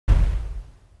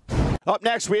Up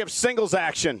next, we have singles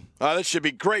action. This should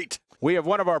be great. We have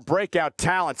one of our breakout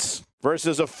talents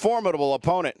versus a formidable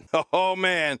opponent. Oh,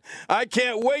 man. I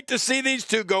can't wait to see these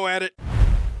two go at it.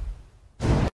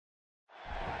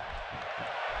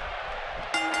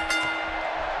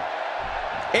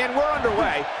 And we're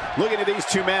underway. Looking at these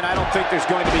two men, I don't think there's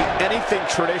going to be anything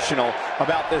traditional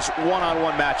about this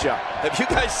one-on-one matchup. Have you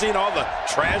guys seen all the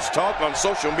trash talk on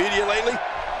social media lately?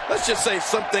 Let's just say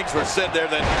some things were said there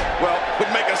that, well,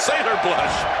 would make a sailor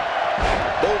blush.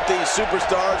 Both these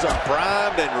superstars are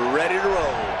primed and ready to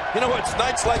roll. You know, it's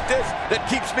nights like this that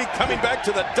keeps me coming back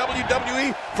to the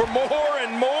WWE for more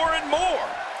and more and more.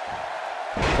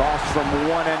 Tossed from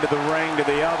one end of the ring to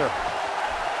the other.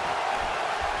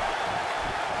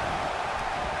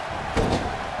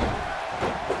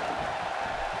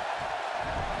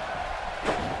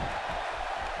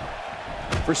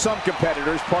 For some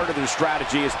competitors, part of their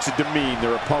strategy is to demean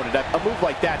their opponent. A move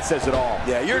like that says it all.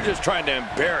 Yeah, you're just trying to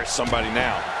embarrass somebody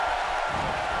now.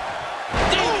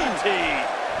 DDT!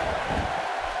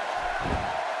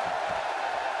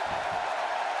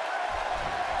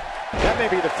 That may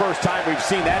be the first time we've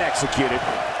seen that executed.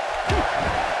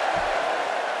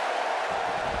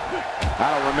 I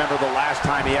don't remember the last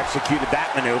time he executed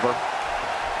that maneuver.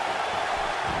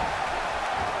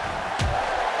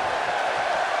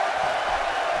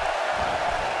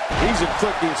 He's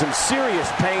inflicting some serious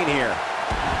pain here.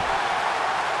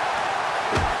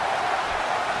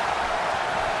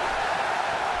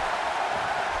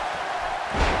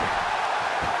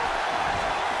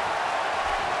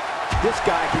 This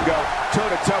guy can go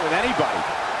toe-to-toe with anybody.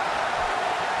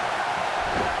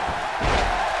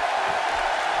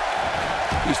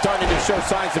 He's starting to show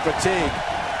signs of fatigue.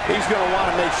 He's going to want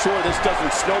to make sure this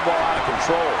doesn't snowball out of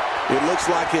control. It looks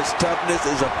like his toughness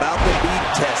is about to be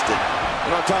tested.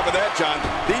 And on top of that, John,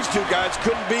 these two guys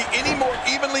couldn't be any more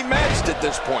evenly matched at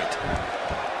this point.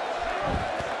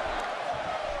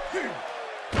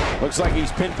 Looks like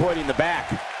he's pinpointing the back.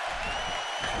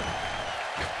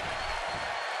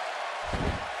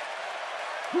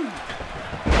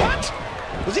 What?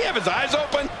 Does he have his eyes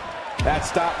open? That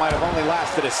stop might have only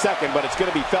lasted a second, but it's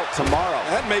going to be felt tomorrow.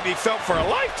 That may be felt for a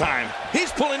lifetime.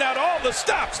 He's pulling out all the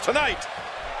stops tonight.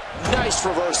 Nice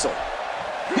reversal.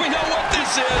 We know what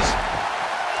this is.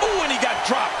 Oh, and he got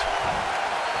dropped.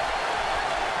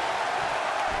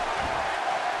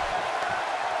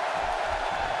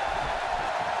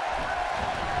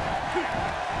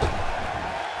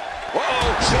 Whoa,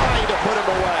 trying to put him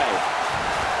away.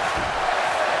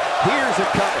 Here's a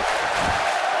cover.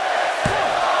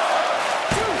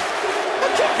 A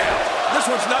kick out. This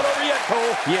one's not over yet,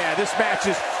 Cole. Yeah, this match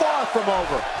is far from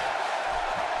over.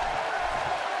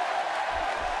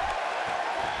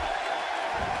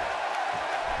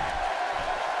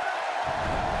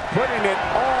 Putting it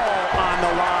all on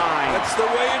the line. That's the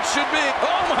way it should be.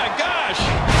 Oh, my gosh.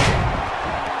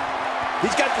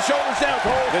 He's got the shoulders down,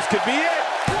 Cole. This could be it.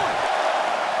 1,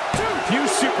 2. Few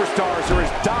superstars are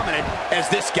as dominant as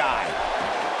this guy.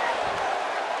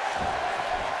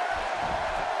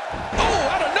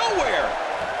 Oh, out of nowhere.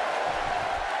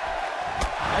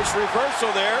 Nice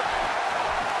reversal there.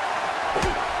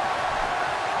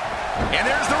 And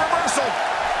there's the reversal.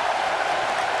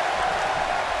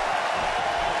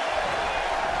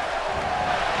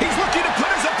 He's looking to put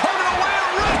his opponent away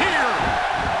right here.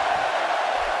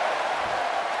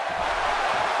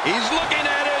 He's looking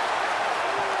at it.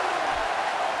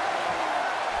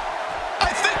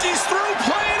 I think he's through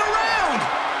playing around.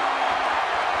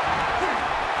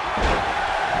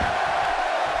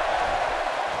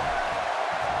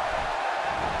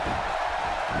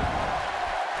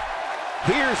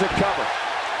 Here's a cover.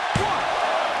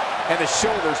 And the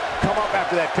shoulders come up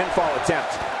after that pinfall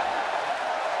attempt.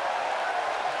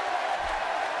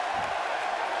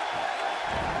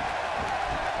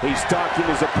 He's stalking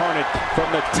his opponent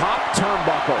from the top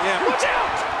turnbuckle. Yeah, watch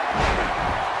out!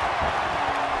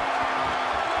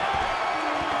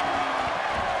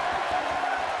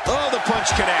 Oh, the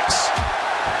punch connects.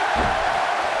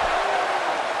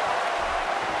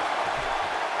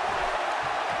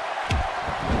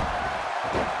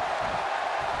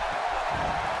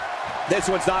 This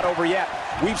one's not over yet.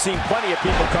 We've seen plenty of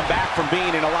people come back from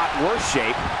being in a lot worse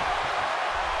shape.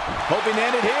 Hoping to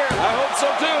end it here. I hope so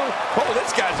too. Oh,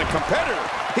 this guy's a competitor.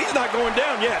 He's not going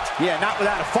down yet. Yeah, not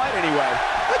without a fight anyway.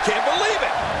 I can't believe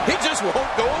it. He just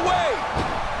won't go away.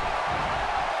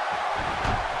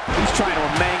 He's trying to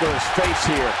mangle his face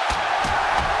here.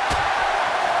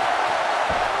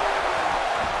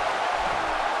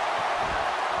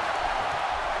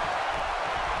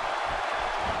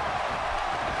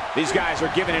 These guys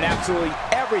are giving it absolutely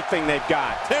everything everything they've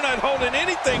got. They're not holding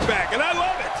anything back, and I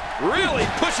love it. Really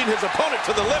pushing his opponent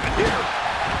to the limit here.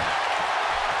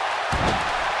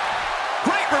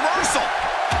 Great reversal.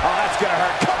 Oh, that's going to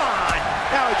hurt. Come on.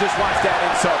 Now he just wants that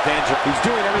insult to injury. He's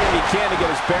doing everything he can to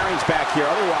get his bearings back here.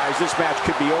 Otherwise, this match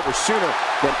could be over sooner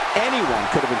than anyone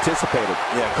could have anticipated.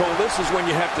 Yeah, Cole, this is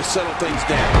when you have to settle things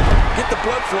down. Get the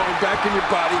blood flowing back in your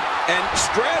body and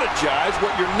strategize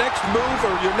what your next move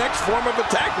or your next form of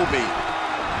attack will be.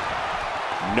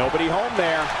 Nobody home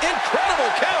there. Incredible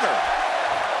counter.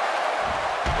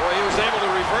 Boy, he was able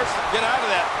to reverse it, get out of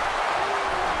that.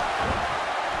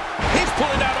 He's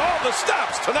pulling out all the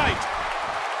stops tonight.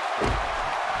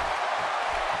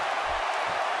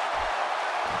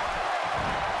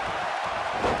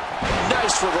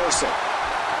 Nice reversal.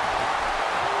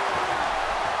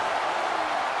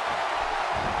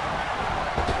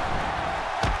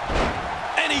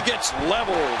 And he gets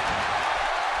leveled.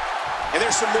 And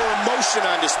there's some more emotion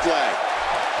on display.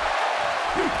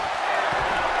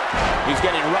 He's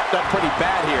getting roughed up pretty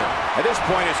bad here. At this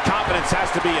point, his confidence has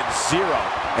to be at zero.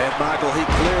 And Michael, he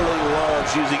clearly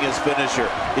loves using his finisher.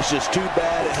 It's just too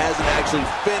bad it hasn't actually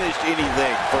finished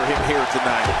anything for him here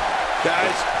tonight.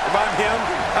 Guys, if I'm him,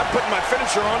 I'm putting my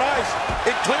finisher on ice.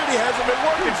 It clearly hasn't been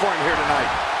working for him here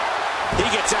tonight.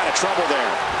 He gets out of trouble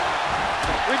there.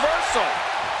 Reversal.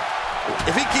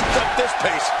 If he keeps up this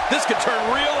pace, this could turn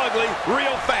real ugly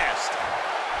real fast.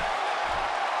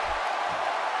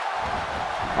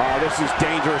 Oh, this is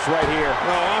dangerous right here.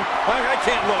 No, I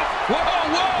can't look. Whoa,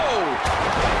 whoa!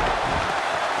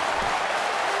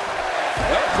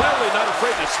 Well, clearly not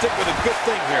afraid to stick with a good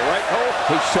thing here, right, Cole?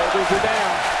 His shoulders are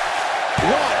down.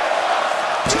 1,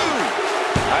 2.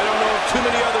 I don't know of too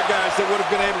many other guys that would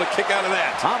have been able to kick out of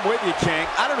that. I'm with you, King.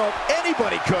 I don't know if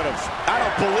anybody could have. I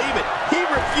don't believe it. He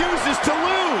refuses to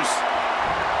lose.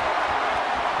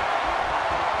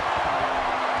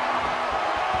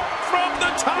 From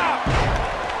the top.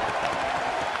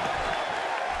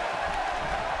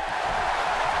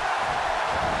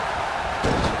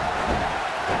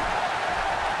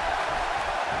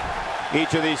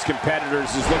 Each of these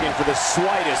competitors is looking for the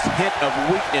slightest hint of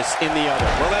weakness in the other.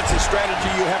 Well, that's a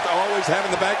strategy you have to always have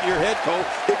in the back of your head, Cole.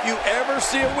 If you ever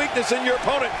see a weakness in your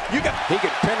opponent, He could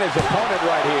pin his opponent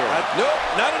right here. Nope,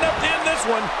 not enough to end this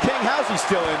one. King, how's he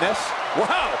still in this?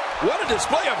 Wow, what a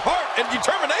display of heart and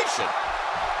determination.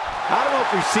 I don't know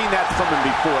if we've seen that from him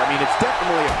before. I mean, it's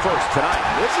definitely a first tonight.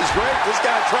 This is great. This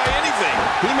guy will try anything.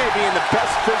 He may be in the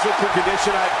best physical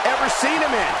condition I've ever seen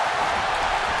him in.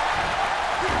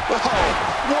 Oh,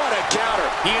 what a counter.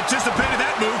 He anticipated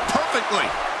that move perfectly.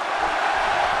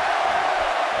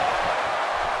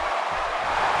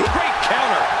 Great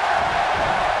counter.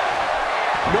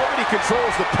 Nobody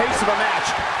controls the pace of a match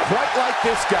quite like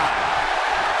this guy.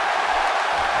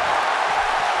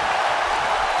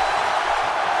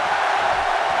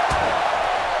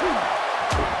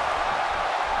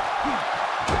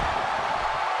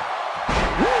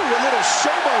 Woo, a little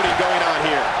showboating going on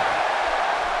here.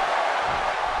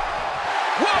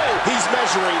 He's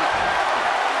measuring.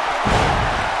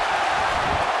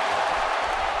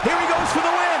 Here he goes for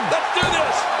the win. Let's do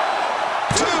this.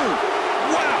 2.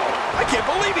 Wow. I can't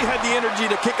believe he had the energy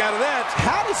to kick out of that.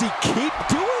 How does he keep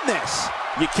doing this?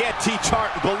 You can't teach heart,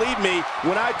 and believe me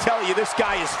when I tell you this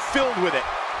guy is filled with it.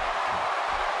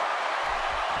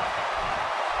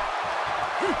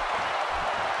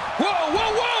 Whoa,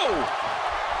 whoa, whoa.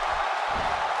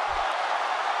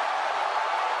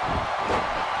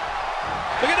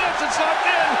 Look at this, it's locked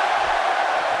in.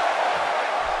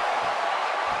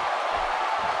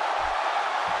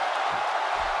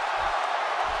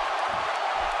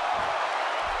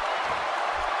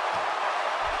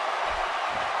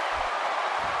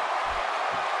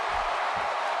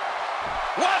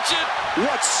 Watch it.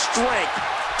 What strength,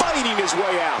 fighting his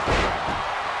way out.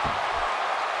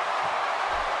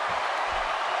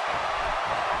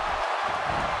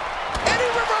 And he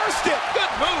reversed it.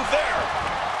 Good move there.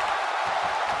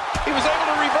 He was able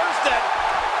to reverse that.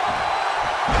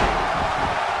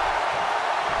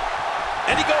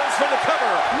 And he goes for the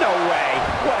cover. No way.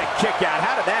 What a kick out.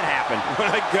 How did that happen?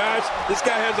 My gosh, this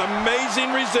guy has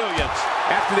amazing resilience.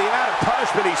 After the amount of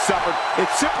punishment he suffered,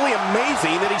 it's simply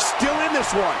amazing that he's still in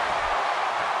this one.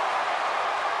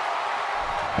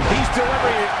 He's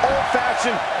delivering an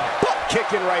old-fashioned butt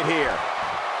kicking right here.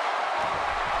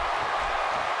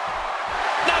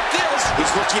 Not this.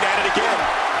 He's looking at it again.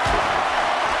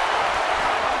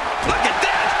 Look at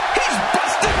that. He's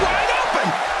busted wide open.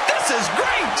 This is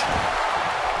great.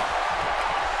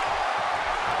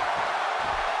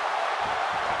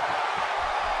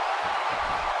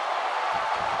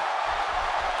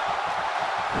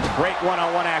 Great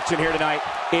one-on-one action here tonight.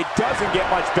 It doesn't get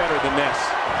much better than this.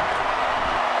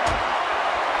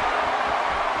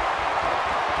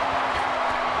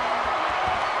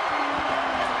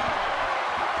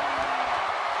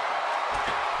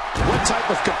 What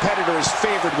type of competitor is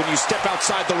favored when you step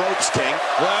outside the ropes, King?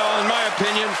 Well, in my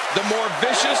opinion, the more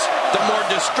vicious, the more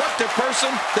destructive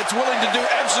person that's willing to do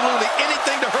absolutely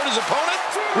anything to hurt his opponent,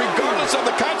 regardless of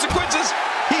the consequences,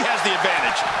 he has the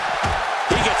advantage.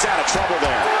 He gets out of trouble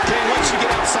there. King, once you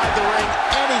get outside the ring,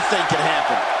 anything can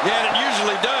happen. Yeah, and it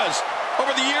usually does.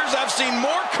 Over the years, I've seen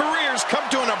more careers come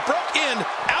to an abrupt end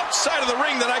outside of the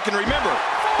ring than I can remember.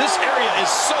 This area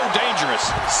is so dangerous.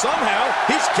 Somehow,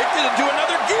 he's kicked it into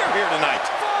another gear here tonight.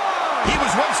 He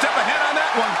was one step ahead on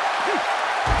that one.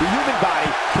 The human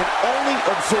body can only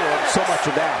absorb so much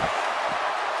of that.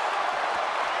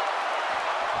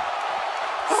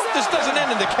 I hope this doesn't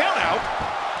end in the count-out.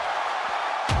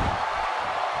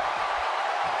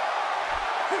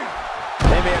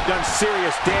 They may have done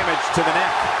serious damage to the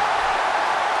neck.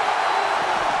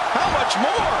 How much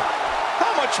more?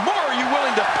 How much more are you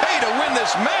willing to pay to win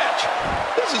this match?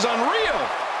 This is unreal.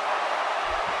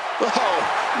 Oh,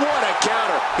 what a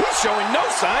counter. He's showing no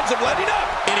signs of letting up.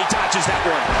 And he dodges that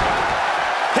one.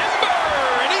 Timber,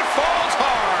 and he falls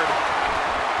hard.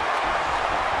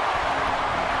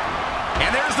 And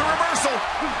there's the reversal.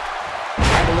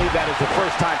 I believe that is the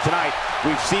first time tonight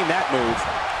we've seen that move.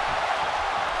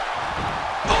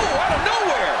 Oh, out of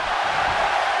nowhere.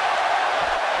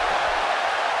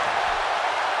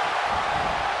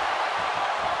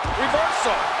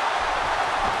 Reversal.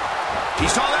 He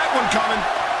saw that one coming.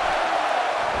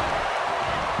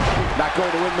 Not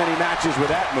going to win many matches with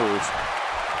that move.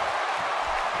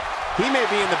 He may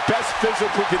be in the best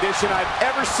physical condition I've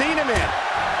ever seen him in.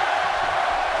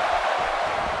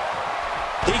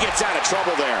 He gets out of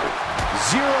trouble there.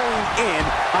 Zeroing in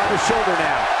on the shoulder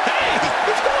now. Hey,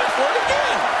 he's going for it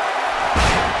again.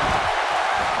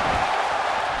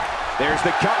 There's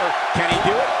the cover. Can he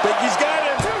do it? Think he's got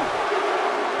him.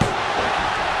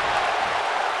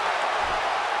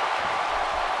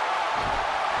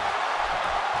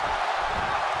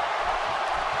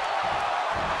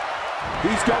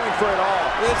 He's going for it all.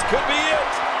 This could be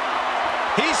it.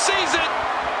 He sees it.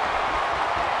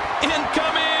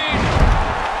 Incoming.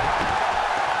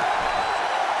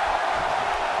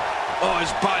 Oh,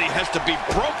 his body has to be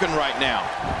broken right now.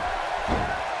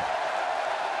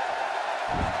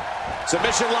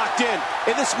 Submission locked in,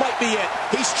 and this might be it.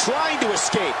 He's trying to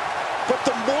escape, but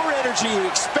the more energy he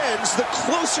expends, the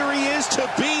closer he is to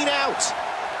being out.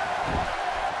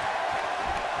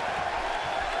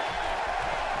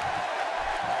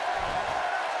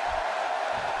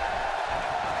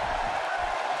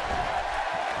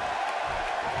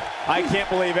 I can't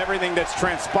believe everything that's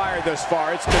transpired thus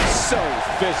far. It's been so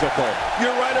physical.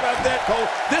 You're right about that, Cole.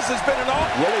 This has been an all.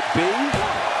 Will it be?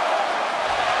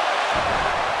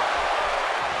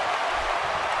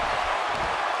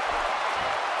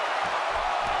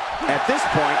 At this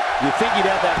point, you think he'd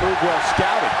have that move well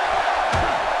scouted.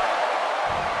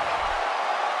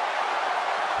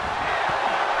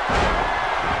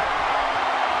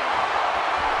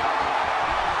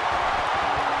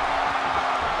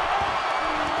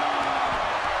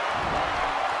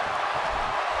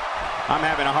 I'm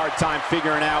having a hard time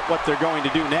figuring out what they're going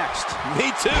to do next.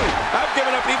 Me too. I've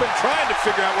given up even trying to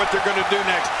figure out what they're going to do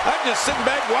next. I'm just sitting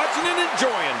back watching and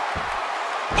enjoying.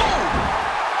 Oh!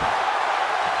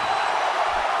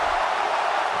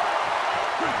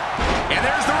 And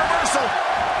there's the reversal.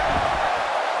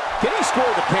 Can he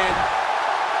score the pin?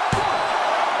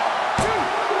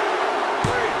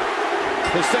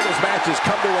 This singles match has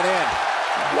come to an end.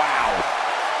 Wow.